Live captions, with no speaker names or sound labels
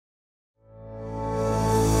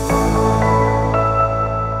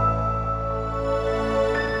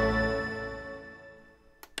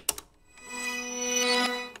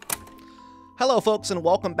Hello folks, and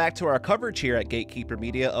welcome back to our coverage here at Gatekeeper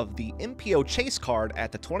Media of the MPO Chase card at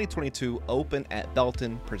the 2022 Open at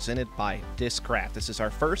Belton, presented by Discraft. This is our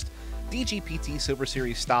first DGPT Silver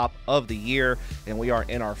Series stop of the year, and we are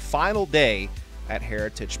in our final day at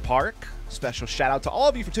Heritage Park. Special shout out to all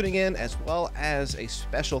of you for tuning in, as well as a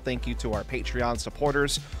special thank you to our Patreon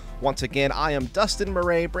supporters. Once again, I am Dustin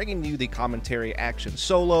Mouret, bringing you the commentary action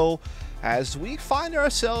solo as we find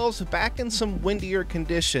ourselves back in some windier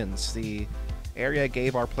conditions. The area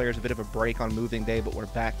gave our players a bit of a break on moving day, but we're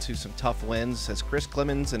back to some tough winds as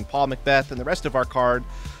Clemons and McBeth and the rest of our card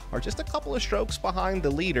are just a couple of strokes behind the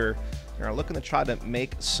leader. They're looking to try to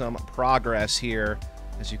make some progress here.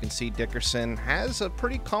 As you can see, Dickerson has a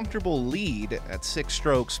pretty comfortable lead at 6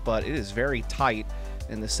 strokes, but it is very tight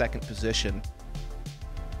in the second position.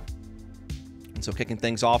 And so kicking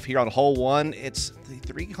things off here on hole 1, it's the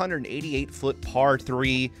 388-foot par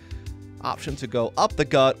 3. Option to go up the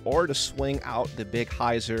gut or to swing out the big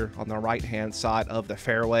hyzer on the right-hand side of the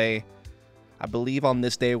fairway. I believe on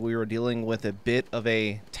this day we were dealing with a bit of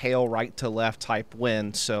a tail right to left type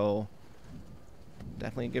wind, so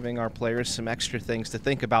definitely giving our players some extra things to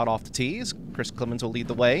think about off the tees. Clemons will lead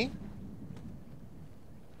the way.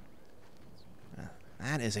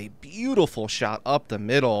 That is a beautiful shot up the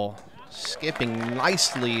middle, skipping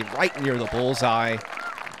nicely right near the bullseye.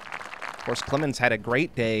 Of course, Clemons had a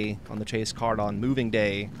great day on the Chase card on moving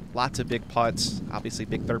day. Lots of big putts. Obviously,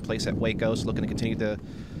 big third place at Waco, so looking to continue the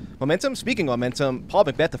momentum. Speaking of momentum,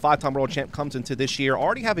 McBeth, the 5-time world champ, comes into this year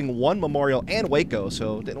already having won Memorial and Waco,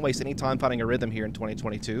 so didn't waste any time finding a rhythm here in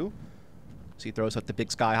 2022. So he throws up the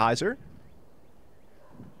big sky hyzer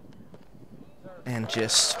and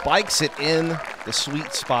just spikes it in the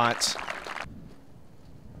sweet spot.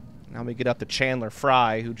 Now we get up to Chandler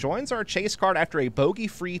Fry, who joins our Chase card after a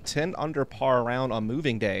bogey-free 10 under par round on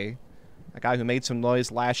moving day. A guy who made some noise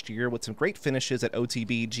last year with some great finishes at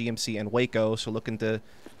OTB, GMC, and Waco, so looking to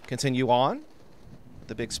continue on.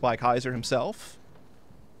 The big spike hyzer himself.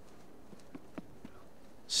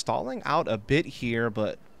 Stalling out a bit here,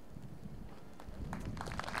 but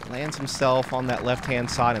lands himself on that left-hand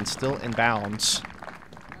side and still in bounds.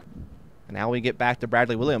 And now we get back to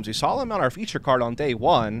Bradley Williams. We saw him on our feature card on day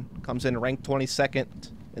 1. Comes in ranked 22nd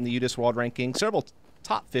in the UDIS World Ranking. Several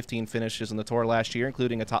top 15 finishes in the tour last year,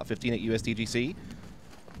 including a top 15 at USDGC.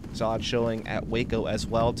 Solid showing at Waco as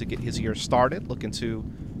well to get his year started. Looking to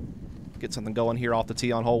get something going here off the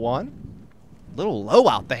tee on hole 1. A little low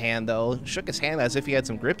out the hand, though. Shook his hand as if he had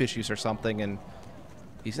some grip issues or something, and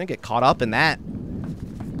he's going to get caught up in that.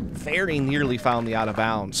 Very nearly found the out of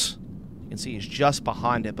bounds. You can see he's just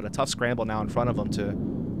behind it, but a tough scramble now in front of him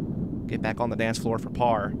to get back on the dance floor for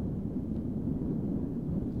par.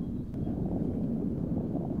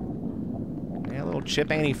 Yeah, a little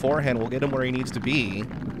chip Annie forehand will get him where he needs to be,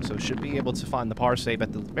 so should be able to find the par save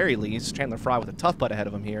at the very least. Chandler Fry with a tough putt ahead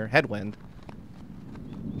of him here, headwind.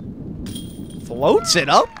 Floats it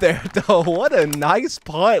up there, though. What a nice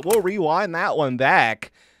putt. We'll rewind that one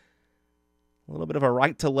back. A little bit of a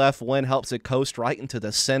right-to-left wind helps it coast right into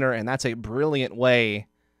the center, and that's a brilliant way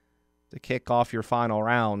to kick off your final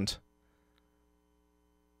round.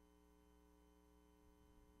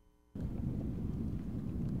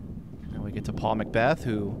 Now we get to McBeth,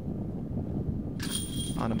 who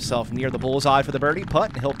on himself near the bullseye for the birdie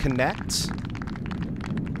putt, and he'll connect.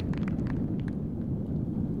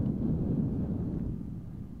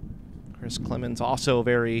 Clemons also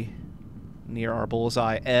very near our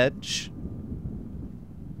bullseye edge.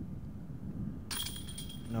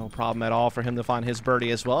 No problem at all for him to find his birdie,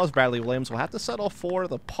 as well as Bradley Williams will have to settle for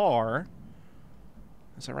the par.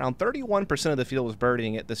 It's around 31% of the field was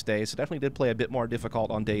birdieing it this day, so definitely did play a bit more difficult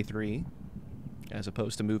on day 3 as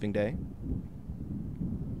opposed to moving day.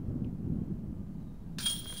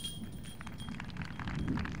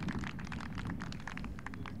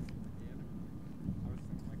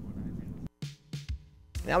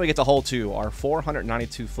 Now we get to hole 2, our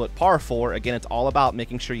 492-foot par 4. Again, it's all about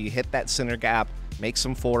making sure you hit that center gap, make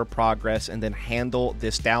some forward progress, and then handle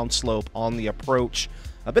this downslope on the approach.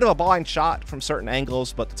 A bit of a blind shot from certain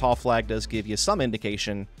angles, but the tall flag does give you some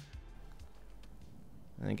indication.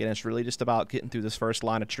 And again, it's really just about getting through this first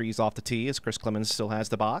line of trees off the tee as Clemons still has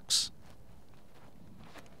the box.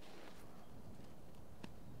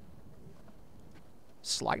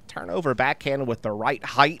 Slight turnover backhand with the right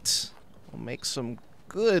height. Will make some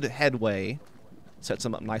good headway. Sets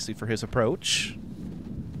him up nicely for his approach.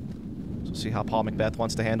 So see how McBeth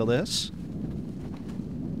wants to handle this.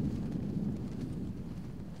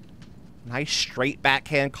 Nice straight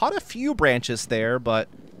backhand. Caught a few branches there, but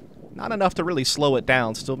not enough to really slow it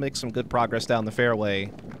down. Still makes some good progress down the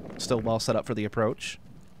fairway. Still well set up for the approach.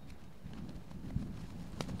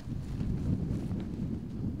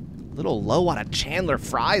 A little low out of Chandler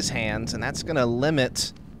Fry's hands, and that's going to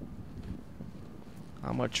limit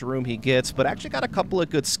how much room he gets, but actually got a couple of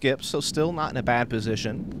good skips, so still not in a bad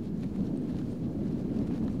position.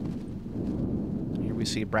 Here we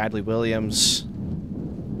see Bradley Williams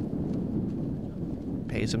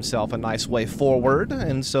pays himself a nice way forward,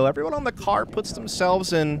 and so everyone on the cart puts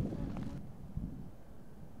themselves in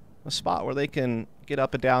a spot where they can get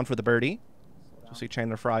up and down for the birdie. We'll see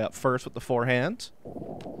Chandler Fry up first with the forehand.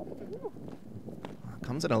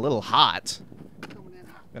 Comes in a little hot.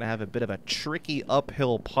 Gonna have a bit of a tricky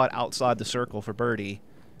uphill putt outside the circle for birdie.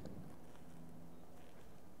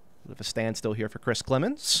 Bit of a standstill here for Chris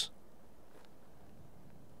Clemons.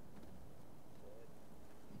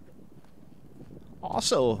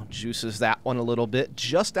 Also juices that one a little bit,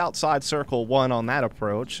 just outside circle one on that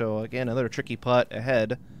approach. So again, another tricky putt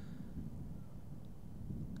ahead.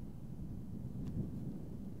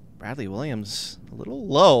 Bradley Williams a little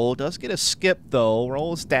low, does get a skip though,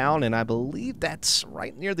 rolls down, and I believe that's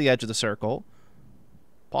right near the edge of the circle.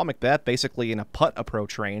 Paul McBeth basically in a putt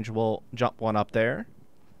approach range will jump one up there.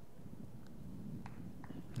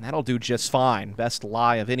 And that'll do just fine. Best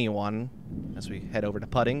lie of anyone as we head over to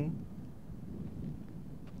putting.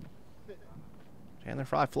 Chandler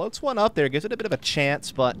Fry floats one up there, gives it a bit of a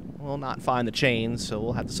chance, but will not find the chains, so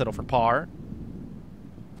we'll have to settle for par.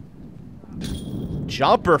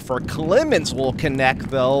 Jumper for Clemons will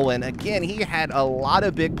connect, though, and again, he had a lot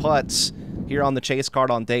of big putts here on the chase card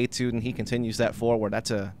on day 2, and he continues that forward. That's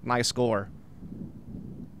a nice score.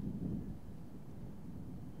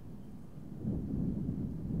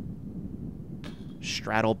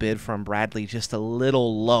 Straddle bid from Bradley just a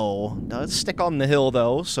little low. Does stick on the hill,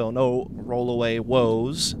 though, so no rollaway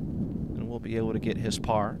woes, and we'll be able to get his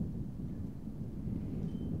par.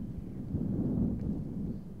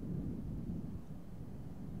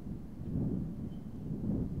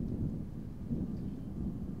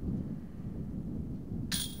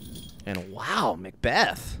 And wow,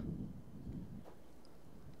 McBeth.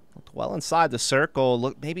 Looked well inside the circle.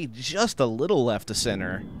 Looked maybe just a little left to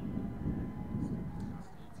center.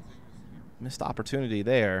 Missed opportunity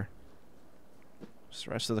there. Just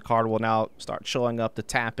the rest of the card will now start showing up to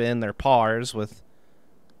tap in their pars with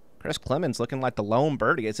Chris Clemons looking like the lone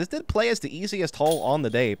birdie. As this did play as the easiest hole on the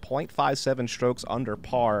day. 0.57 strokes under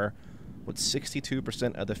par with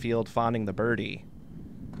 62% of the field finding the birdie.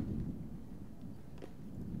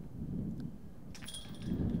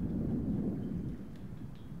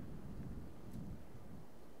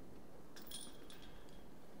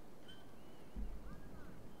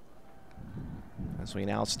 As we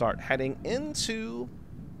now start heading into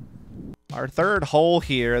our third hole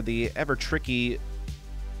here, the ever-tricky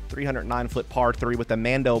 309-foot par 3 with the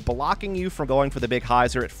Mando blocking you from going for the big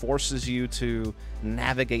hyzer. It forces you to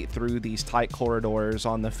navigate through these tight corridors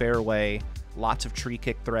on the fairway. Lots of tree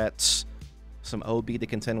kick threats, some OB to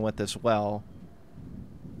contend with as well.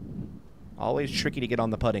 Always tricky to get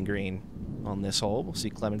on the putting green on this hole. We'll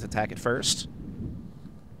see Clemons attack it first.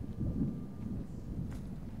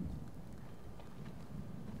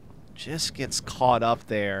 Just gets caught up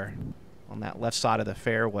there on that left side of the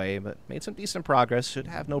fairway, but made some decent progress. Should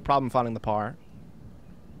have no problem finding the par.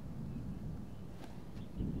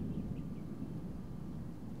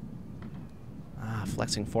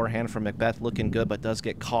 Flexing forehand from McBeth looking good, but does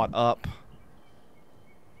get caught up.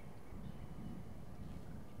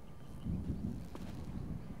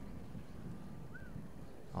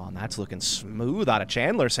 Oh, and that's looking smooth out of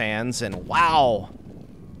Chandler's hands, and wow.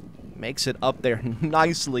 Makes it up there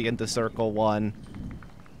nicely into circle one.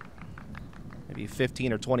 Maybe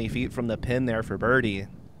 15 or 20 feet from the pin there for birdie.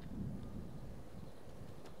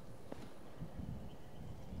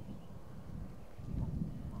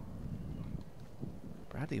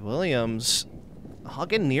 Bradley Williams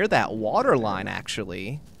hugging near that water line,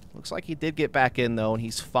 actually. Looks like he did get back in, though, and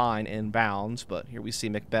he's fine in bounds. But here we see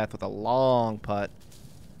McBeth with a long putt.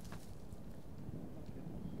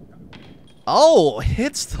 Oh,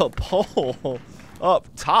 hits the pole up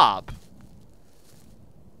top.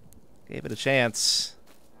 Gave it a chance.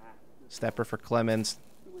 Stepper for Clemons.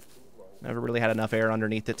 Never really had enough air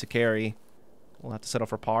underneath it to carry. We'll have to settle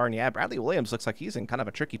for par. And yeah, Bradley Williams looks like he's in kind of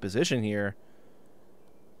a tricky position here.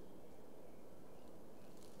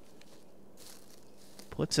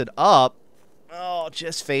 Puts it up. Oh,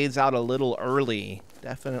 just fades out a little early.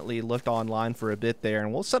 Definitely looked online for a bit there.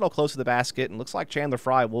 And we'll settle close to the basket. And looks like Chandler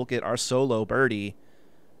Fry will get our solo birdie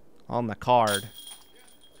on the card.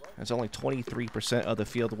 As only 23% of the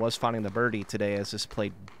field was finding the birdie today, as this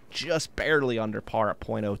played just barely under par at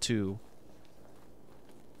 .02.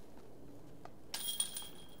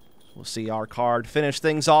 We'll see our card finish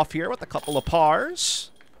things off here with a couple of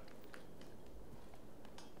pars.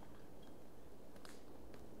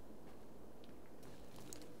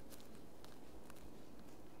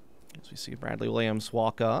 we see Bradley Williams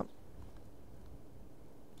walk up.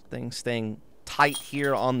 Things staying tight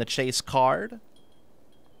here on the chase card.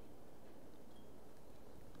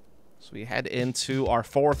 So we head into our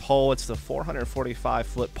 4th hole. It's the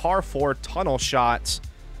 445-foot par 4 tunnel shot.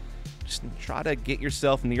 Just try to get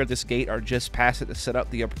yourself near this gate or just past it to set up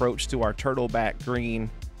the approach to our turtleback green.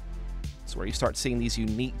 It's where you start seeing these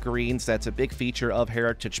unique greens. That's a big feature of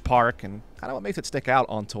Heritage Park and kind of what makes it stick out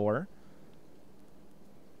on tour.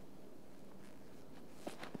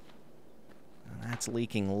 And that's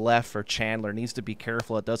leaking left for Chandler. Needs to be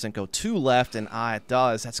careful it doesn't go too left, and it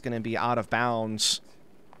does. That's going to be out of bounds.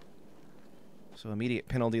 So immediate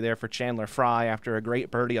penalty there for Chandler Fry after a great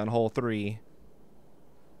birdie on hole 3.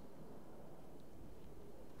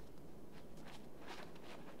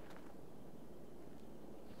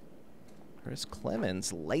 Here's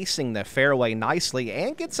Clemons lacing the fairway nicely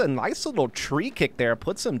and gets a nice little tree kick there.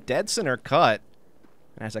 Puts him dead center cut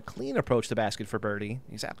and has a clean approach to basket for birdie.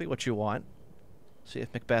 Exactly what you want. See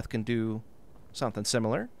if McBeth can do something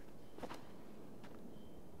similar.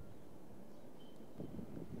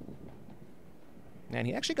 And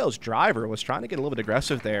he actually goes driver. Was trying to get a little bit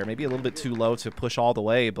aggressive there. Maybe a little bit too low to push all the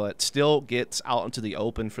way, but still gets out into the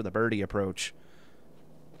open for the birdie approach.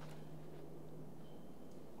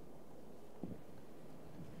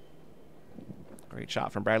 Great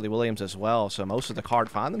shot from Bradley Williams as well. So most of the card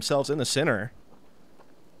find themselves in the center.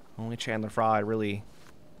 Only Chandler Fry really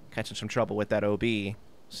catching some trouble with that OB.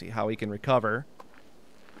 See how he can recover.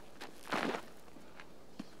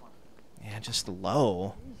 Yeah, just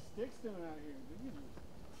low.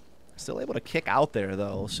 Still able to kick out there,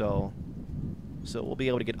 though. So we'll be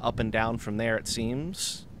able to get up and down from there, it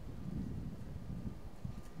seems.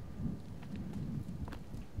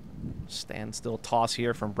 Standstill toss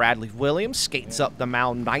here from Bradley Williams. Skates up the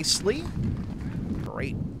mound nicely.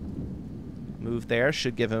 Great move there.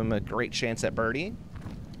 Should give him a great chance at birdie.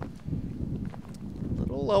 A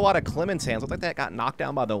little low out of Clemons' hands. Looked like that got knocked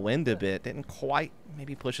down by the wind a bit. Didn't quite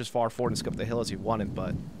maybe push as far forward and skip the hill as he wanted,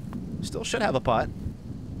 but still should have a putt.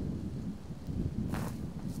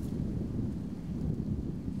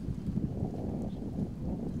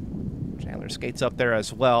 Skates up there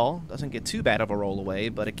as well. Doesn't get too bad of a roll away,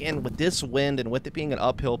 but again, with this wind and with it being an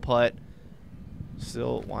uphill putt,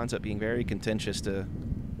 still winds up being very contentious to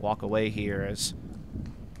walk away here as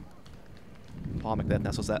Paul McBeth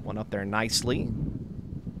nestles that one up there nicely.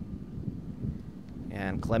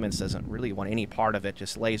 And Clemons doesn't really want any part of it,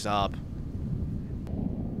 just lays up.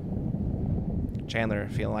 Chandler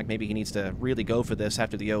feeling like maybe he needs to really go for this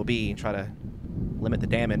after the OB and try to limit the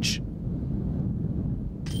damage.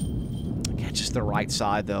 Just the right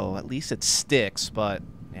side, though. At least it sticks, but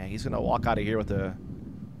yeah, he's going to walk out of here with a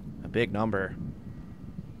big number.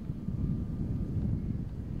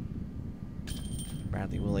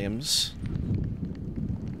 Bradley Williams.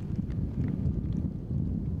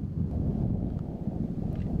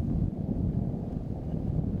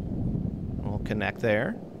 We'll connect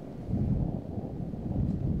there.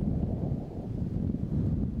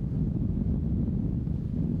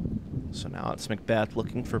 So now it's McBeth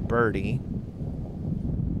looking for birdie.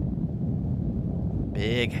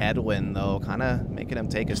 Big headwind, though, kind of making him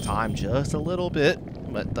take his time just a little bit,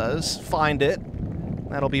 but does find it.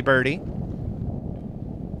 That'll be birdie.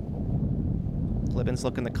 Clemons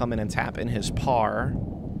looking to come in and tap in his par.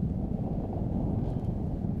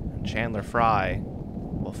 And Chandler Fry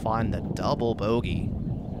will find the double bogey.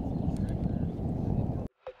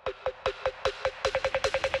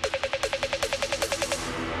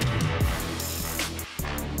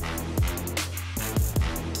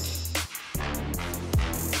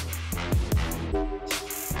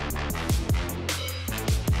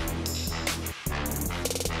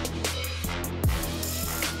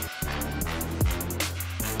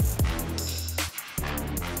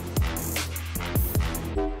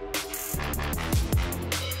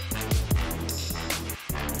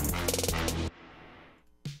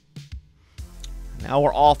 Now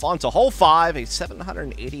we're off onto hole 5, a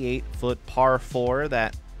 788-foot par 4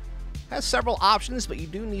 that has several options, but you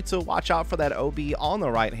do need to watch out for that OB on the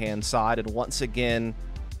right-hand side. And once again,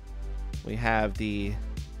 we have the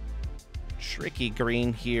tricky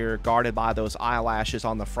green here, guarded by those eyelashes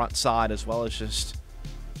on the front side, as well as just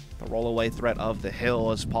the rollaway threat of the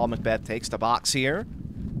hill as Paul McBeth takes the box here.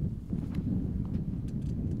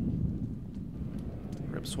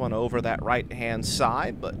 Rips one over that right-hand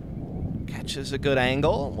side, but catches a good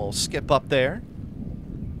angle. We'll skip up there.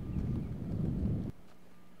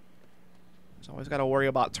 Always got to worry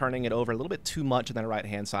about turning it over a little bit too much on that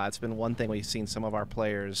right-hand side. It's been one thing we've seen some of our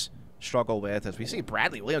players struggle with, as we see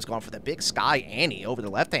Bradley Williams going for the big Sky Annie over the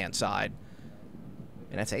left-hand side.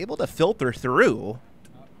 And it's able to filter through.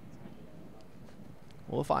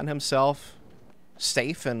 Will find himself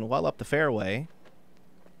safe and well up the fairway.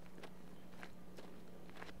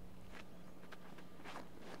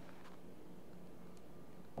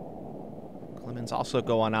 Clemons also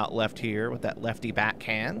going out left here with that lefty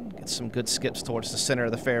backhand. Gets some good skips towards the center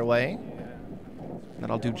of the fairway.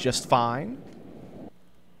 That'll do just fine.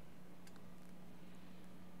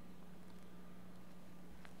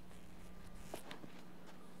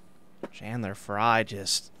 Chandler Fry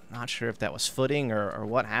just not sure if that was footing or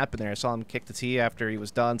what happened there. I saw him kick the tee after he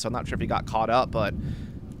was done, so I'm not sure if he got caught up, but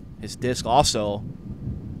his disc also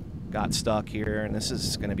got stuck here, and this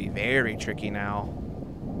is going to be very tricky now.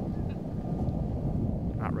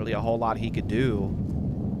 Not really a whole lot he could do.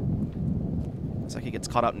 Looks like he gets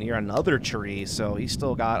caught up near another tree, so he's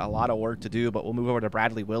still got a lot of work to do, but we'll move over to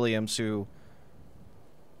Bradley Williams, who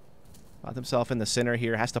got himself in the center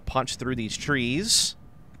here, has to punch through these trees.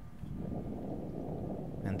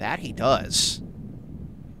 And that he does.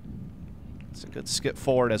 It's a good skip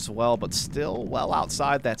forward as well, but still well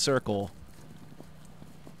outside that circle.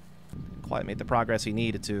 Quite made the progress he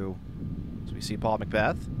needed to. So we see Paul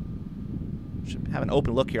McBeth. Should have an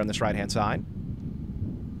open look here on this right-hand side.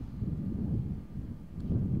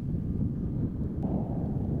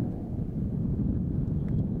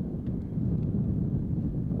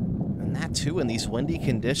 And that, too, in these windy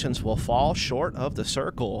conditions, will fall short of the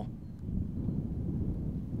circle.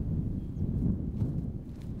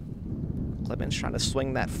 Clemons trying to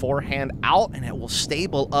swing that forehand out, and it will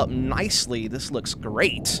stable up nicely. This looks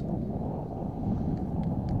great.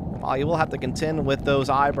 While he will have to contend with those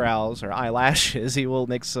eyebrows or eyelashes, he will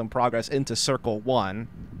make some progress into circle one.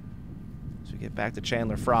 So we get back to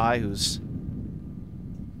Chandler Fry, who's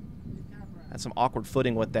had some awkward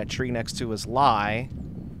footing with that tree next to his lie,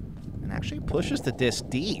 and actually pushes the disc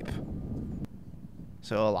deep.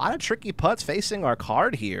 So a lot of tricky putts facing our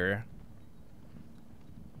card here.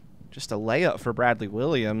 Just a layup for Bradley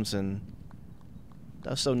Williams, and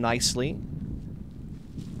does so nicely.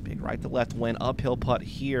 Big right to left win uphill putt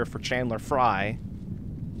here for Chandler Fry.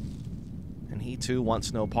 And he too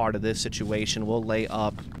wants no part of this situation. Will lay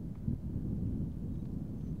up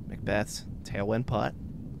McBeth's tailwind putt.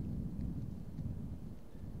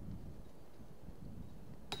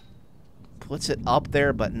 Puts it up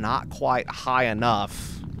there, but not quite high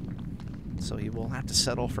enough. So he will have to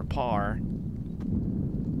settle for par.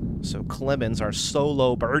 So Clemons, our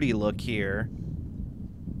solo birdie look here.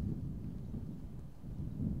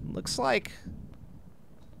 Looks like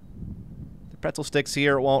the pretzel sticks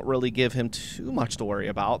here won't really give him too much to worry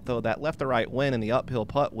about, though that left to right win and the uphill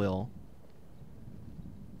putt will.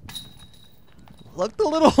 Looked a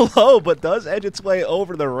little low, but does edge its way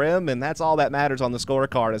over the rim, and that's all that matters on the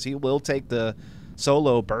scorecard, as he will take the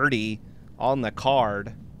solo birdie on the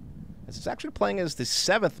card. This is actually playing as the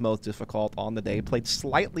 7th most difficult on the day. Played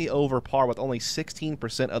slightly over par with only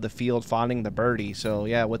 16% of the field finding the birdie. So,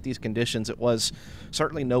 yeah, with these conditions, it was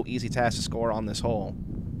certainly no easy task to score on this hole.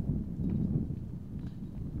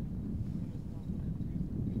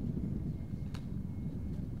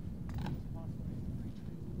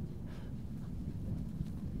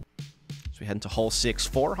 So we head into hole 6,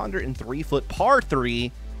 403-foot par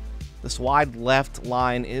 3. This wide left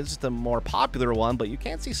line is the more popular one, but you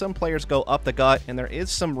can see some players go up the gut, and there is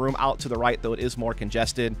some room out to the right, though it is more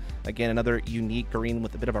congested. Again, another unique green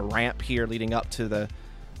with a bit of a ramp here leading up to the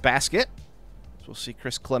basket. So we'll see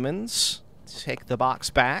Chris Clemons take the box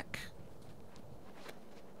back.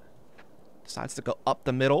 Decides to go up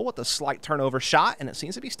the middle with a slight turnover shot, and it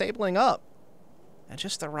seems to be stabling up at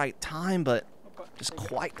just the right time, but just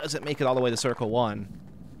quite doesn't make it all the way to circle one.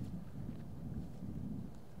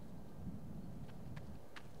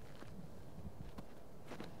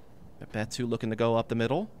 McBeth too looking to go up the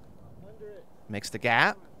middle. Makes the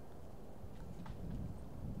gap.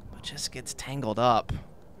 But just gets tangled up.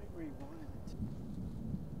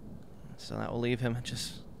 So that will leave him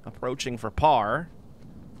just approaching for par.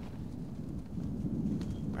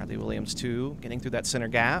 Bradley Williams too getting through that center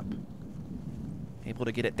gap. Able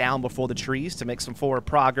to get it down before the trees to make some forward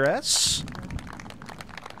progress.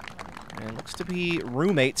 And looks to be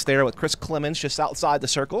roommates there with Chris Clemons just outside the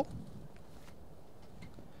circle.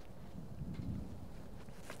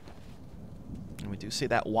 We do see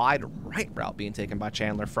that wide right route being taken by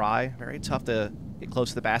Chandler Fry. Very tough to get close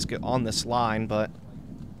to the basket on this line, but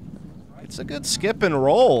it's a good skip and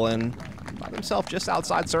roll, and find himself just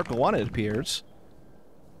outside circle one, it appears.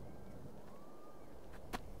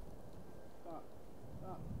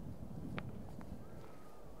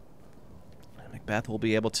 And McBeth will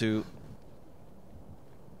be able to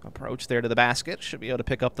approach there to the basket. Should be able to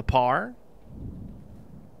pick up the par.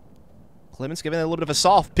 Clemons giving it a little bit of a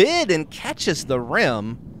soft bid and catches the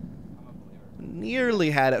rim. Nearly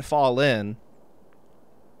had it fall in.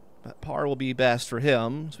 But par will be best for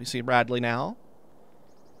him, as we see Bradley now.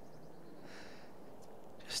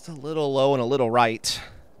 Just a little low and a little right.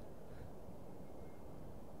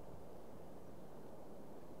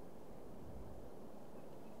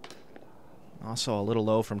 Also a little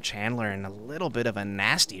low from Chandler and a little bit of a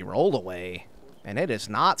nasty roll away. And it is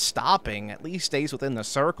not stopping, at least stays within the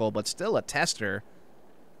circle, but still a tester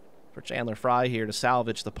for Chandler Fry here to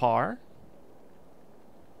salvage the par.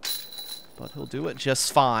 But he'll do it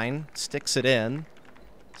just fine, sticks it in.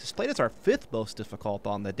 This plate is our 5th most difficult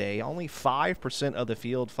on the day. Only 5% of the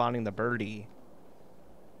field finding the birdie.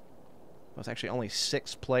 Well, it's actually only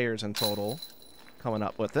 6 players in total coming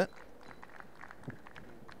up with it.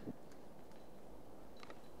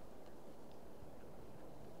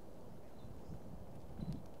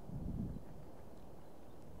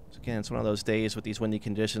 So again, it's one of those days with these windy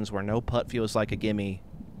conditions where no putt feels like a gimme.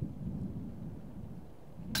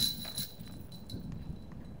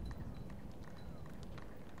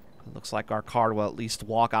 Looks like our card will at least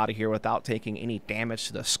walk out of here without taking any damage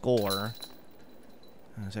to the score,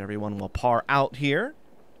 as everyone will par out here.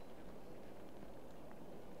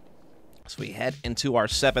 As we head into our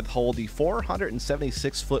 7th hole, the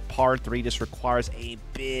 476-foot par 3 just requires a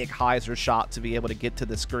big hyzer shot to be able to get to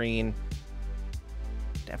the screen.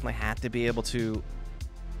 Definitely have to be able to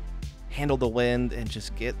handle the wind and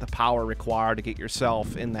just get the power required to get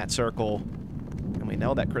yourself in that circle. And we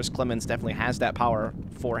know that Chris Clemons definitely has that power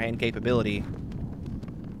forehand capability.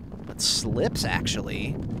 But slips, actually.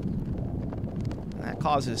 And that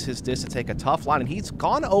causes his disc to take a tough line. And he's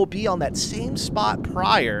gone OB on that same spot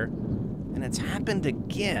prior. And it's happened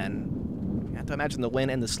again. You have to imagine the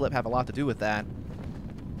wind and the slip have a lot to do with that.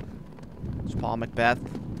 It's Paul McBeth.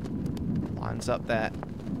 Lines up that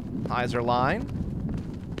hyzer line.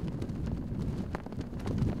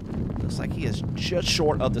 Looks like he is just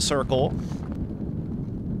short of the circle.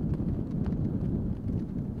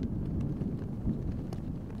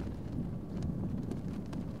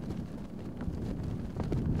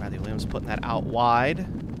 Putting that out wide.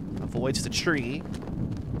 Avoids the tree.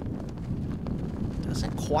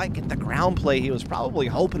 Doesn't quite get the ground play he was probably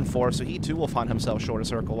hoping for, so he too will find himself short of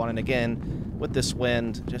circle one. And again, with this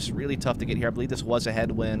wind, just really tough to get here. I believe this was a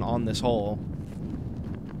headwind on this hole.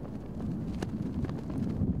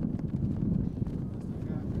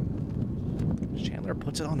 Chandler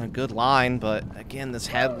puts it on a good line, but again, this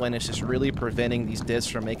headwind is just really preventing these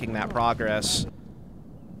discs from making that progress.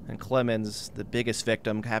 And Clemons, the biggest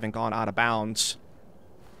victim, having gone out of bounds.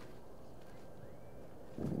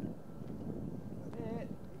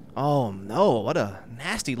 Oh no, what a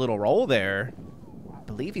nasty little roll there. I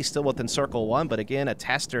believe he's still within circle one, but again, a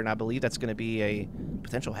tester, and I believe that's going to be a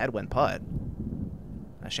potential headwind putt.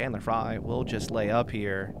 Chandler Fry will just lay up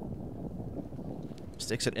here.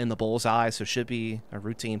 Sticks it in the bullseye, so should be a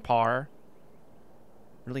routine par.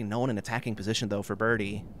 Really no one in attacking position, though, for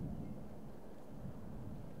birdie.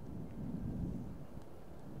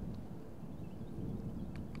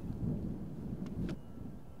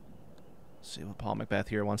 See what Paul McBeth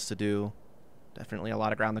here wants to do. Definitely a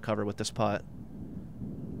lot of ground to cover with this putt.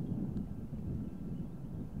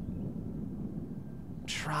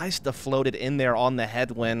 Tries to float it in there on the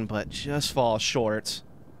headwind, but just falls short.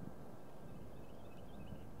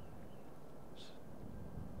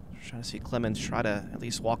 Trying to see Clemons try to at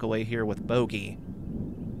least walk away here with bogey.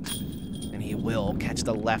 And he will catch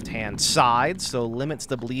the left-hand side, so limits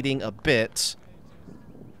the bleeding a bit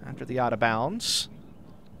after the out of bounds.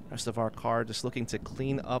 Rest of our card just looking to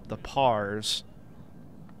clean up the pars.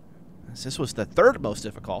 As this was the 3rd most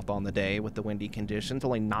difficult on the day with the windy conditions.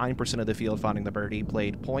 Only 9% of the field finding the birdie.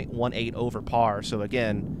 Played .18 over par. So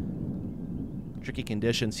again, tricky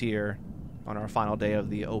conditions here on our final day of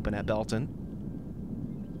the Open at Belton.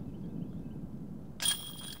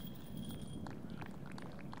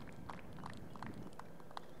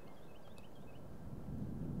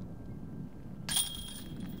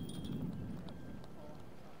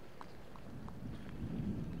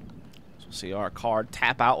 See our card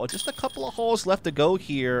tap out with just a couple of holes left to go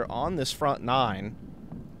here on this front 9.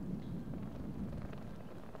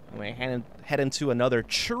 We head into another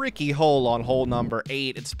tricky hole on hole number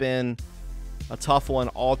 8. It's been a tough one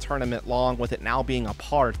all tournament long, with it now being a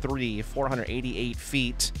par 3, 488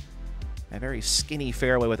 feet. A very skinny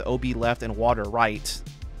fairway with OB left and water right.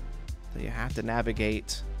 So you have to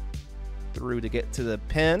navigate through to get to the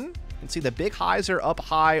pin. You can see the big hyzer up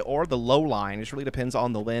high or the low line. It just really depends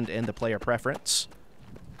on the wind and the player preference.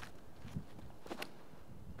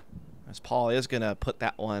 As Paul is going to put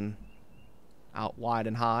that one out wide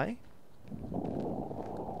and high.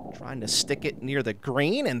 Trying to stick it near the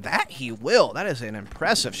green, and that he will. That is an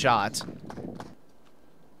impressive shot.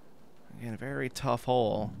 Again, a very tough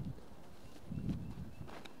hole.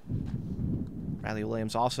 Bradley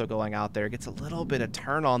Williams also going out there. Gets a little bit of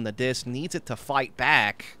turn on the disc. Needs it to fight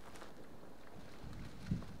back.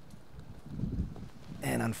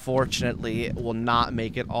 And unfortunately, it will not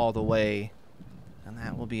make it all the way. And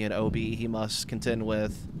that will be an OB he must contend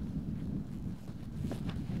with.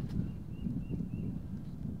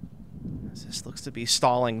 This looks to be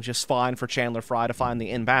stalling just fine for Chandler Fry to find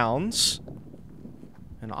the inbounds.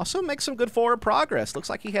 And also make some good forward progress. Looks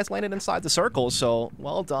like he has landed inside the circle, so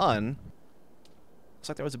well done. Looks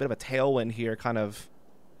like there was a bit of a tailwind here, kind of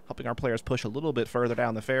helping our players push a little bit further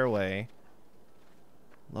down the fairway.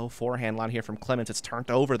 Low forehand line here from Clemons. It's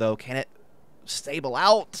turned over, though. Can it stable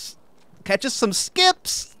out? Catches some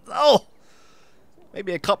skips. Oh!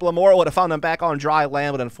 Maybe a couple of more would have found them back on dry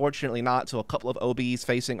land, but unfortunately not. So a couple of OBs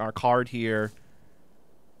facing our card here.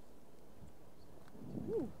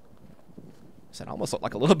 So it almost looked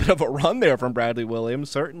like a little bit of a run there from Bradley Williams.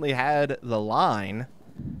 Certainly had the line.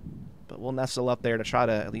 But we'll nestle up there to try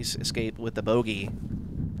to at least escape with the bogey.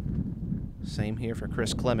 Same here for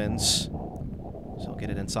Chris Clemons. So get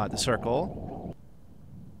it inside the circle.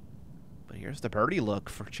 But here's the birdie look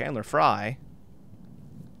for Chandler Fry.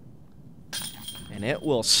 And it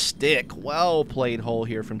will stick. Well played hole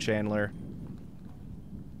here from Chandler.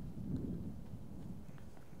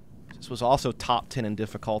 This was also top 10 in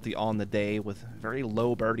difficulty on the day with very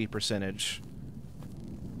low birdie percentage.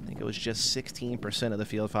 I think it was just 16% of the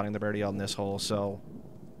field finding the birdie on this hole, so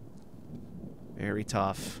very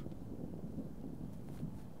tough.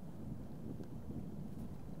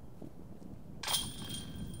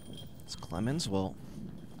 As Clemons will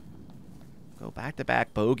go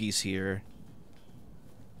back-to-back bogeys here.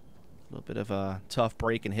 A little bit of a tough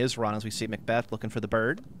break in his run as we see McBeth looking for the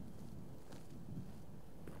bird.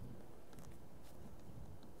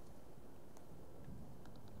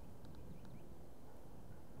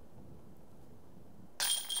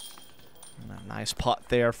 And a nice putt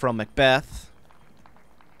there from McBeth.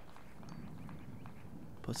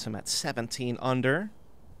 Puts him at 17 under.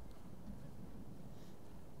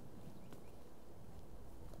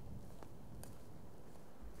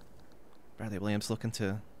 Bradley Williams looking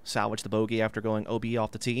to salvage the bogey after going OB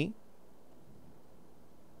off the tee.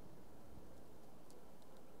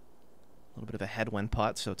 A little bit of a headwind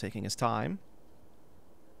putt, so taking his time.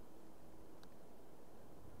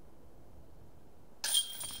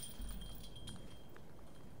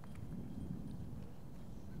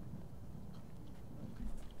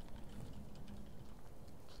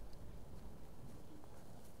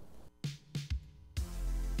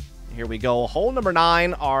 Here we go. Hole number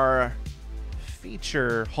 9, our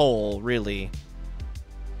feature hole, really.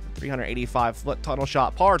 385-foot tunnel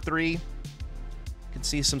shot, par 3. You can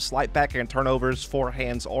see some slight backhand turnovers,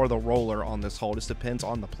 forehands, or the roller on this hole. Just depends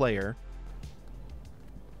on the player.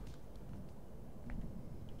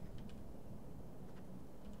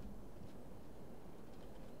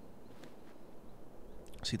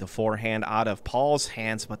 See the forehand out of Paul's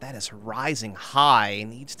hands, but that is rising high.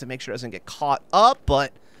 Needs to make sure it doesn't get caught up,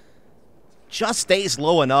 but just stays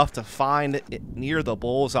low enough to find it near the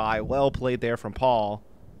bullseye. Well played there from Paul.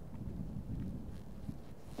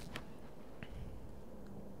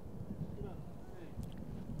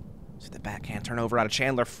 See the backhand turnover out of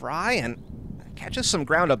Chandler Fry, and catches some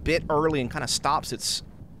ground a bit early and kind of stops its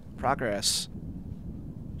progress.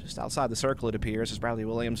 Just outside the circle, it appears, as Bradley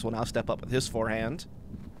Williams will now step up with his forehand.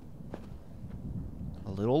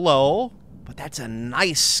 A little low, but that's a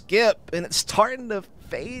nice skip, and it's starting to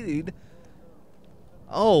fade.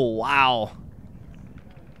 Oh, wow.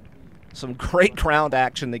 Some great ground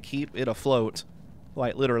action to keep it afloat,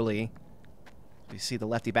 quite literally. We see the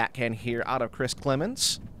lefty backhand here out of Chris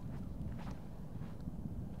Clemons.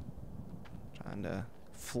 Trying to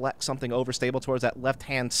flex something overstable towards that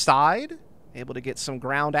left-hand side. Able to get some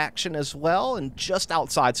ground action as well, and just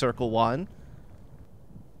outside circle 1.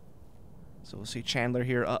 So we'll see Chandler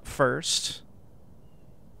here up first.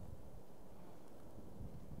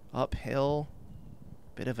 Uphill.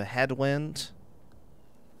 Bit of a headwind.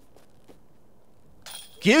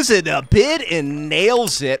 Gives it a bit and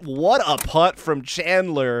nails it. What a putt from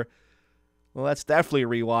Chandler. Well, let's definitely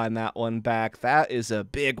rewind that one back. That is a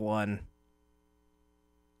big one.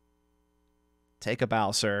 Take a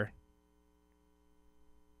bow, sir.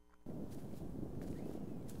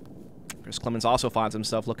 Chris Clemons also finds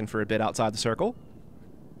himself looking for a bit outside the circle.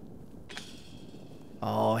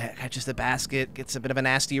 Oh, catches the basket, gets a bit of a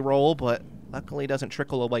nasty roll, but luckily doesn't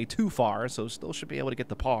trickle away too far, so still should be able to get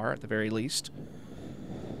the par at the very least.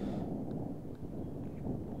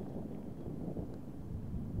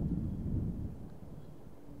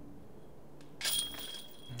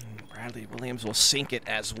 Bradley Williams will sink it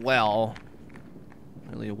as well.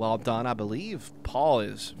 Really well done. I believe Paul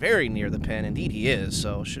is very near the pin. Indeed he is,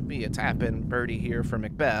 so should be a tap-in birdie here for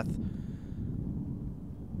McBeth. A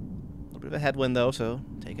little bit of a headwind, though, so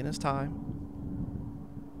taking his time.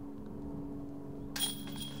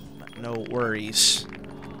 But no worries.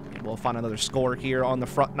 And we'll find another score here on the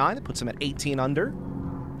front nine. It puts him at 18 under.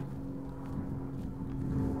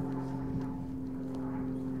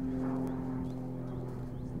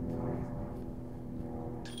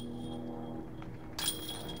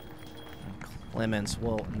 Clemons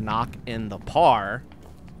will knock in the par.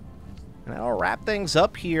 And that'll wrap things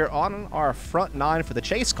up here on our front nine for the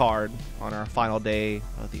chase card on our final day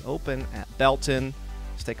of the Open at Belton.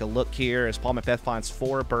 Let's take a look here as Paul McBeth finds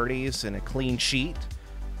 4 birdies and a clean sheet.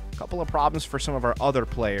 A couple of problems for some of our other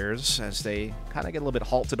players as they kind of get a little bit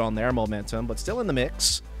halted on their momentum, but still in the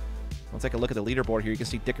mix. We'll take a look at the leaderboard here. You can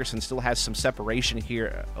see Dickerson still has some separation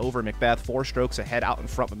here over McBeth. 4 strokes ahead out in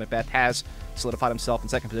front, but McBeth has solidified himself in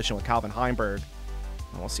second position with Calvin Heimberg.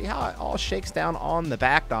 And we'll see how it all shakes down on the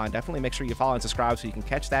back nine. Definitely make sure you follow and subscribe so you can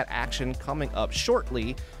catch that action coming up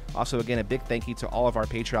shortly. Also, again, a big thank you to all of our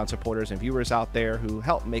Patreon supporters and viewers out there who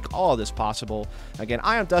help make all of this possible. Again,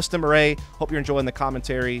 I am Dustin Mouret. Hope you're enjoying the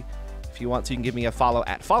commentary. If you want to, you can give me a follow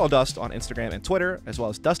at FollowDust on Instagram and Twitter, as well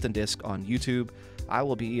as Dustin Disc on YouTube. I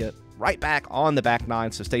will be right back on the back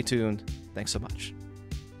nine, so stay tuned. Thanks so much.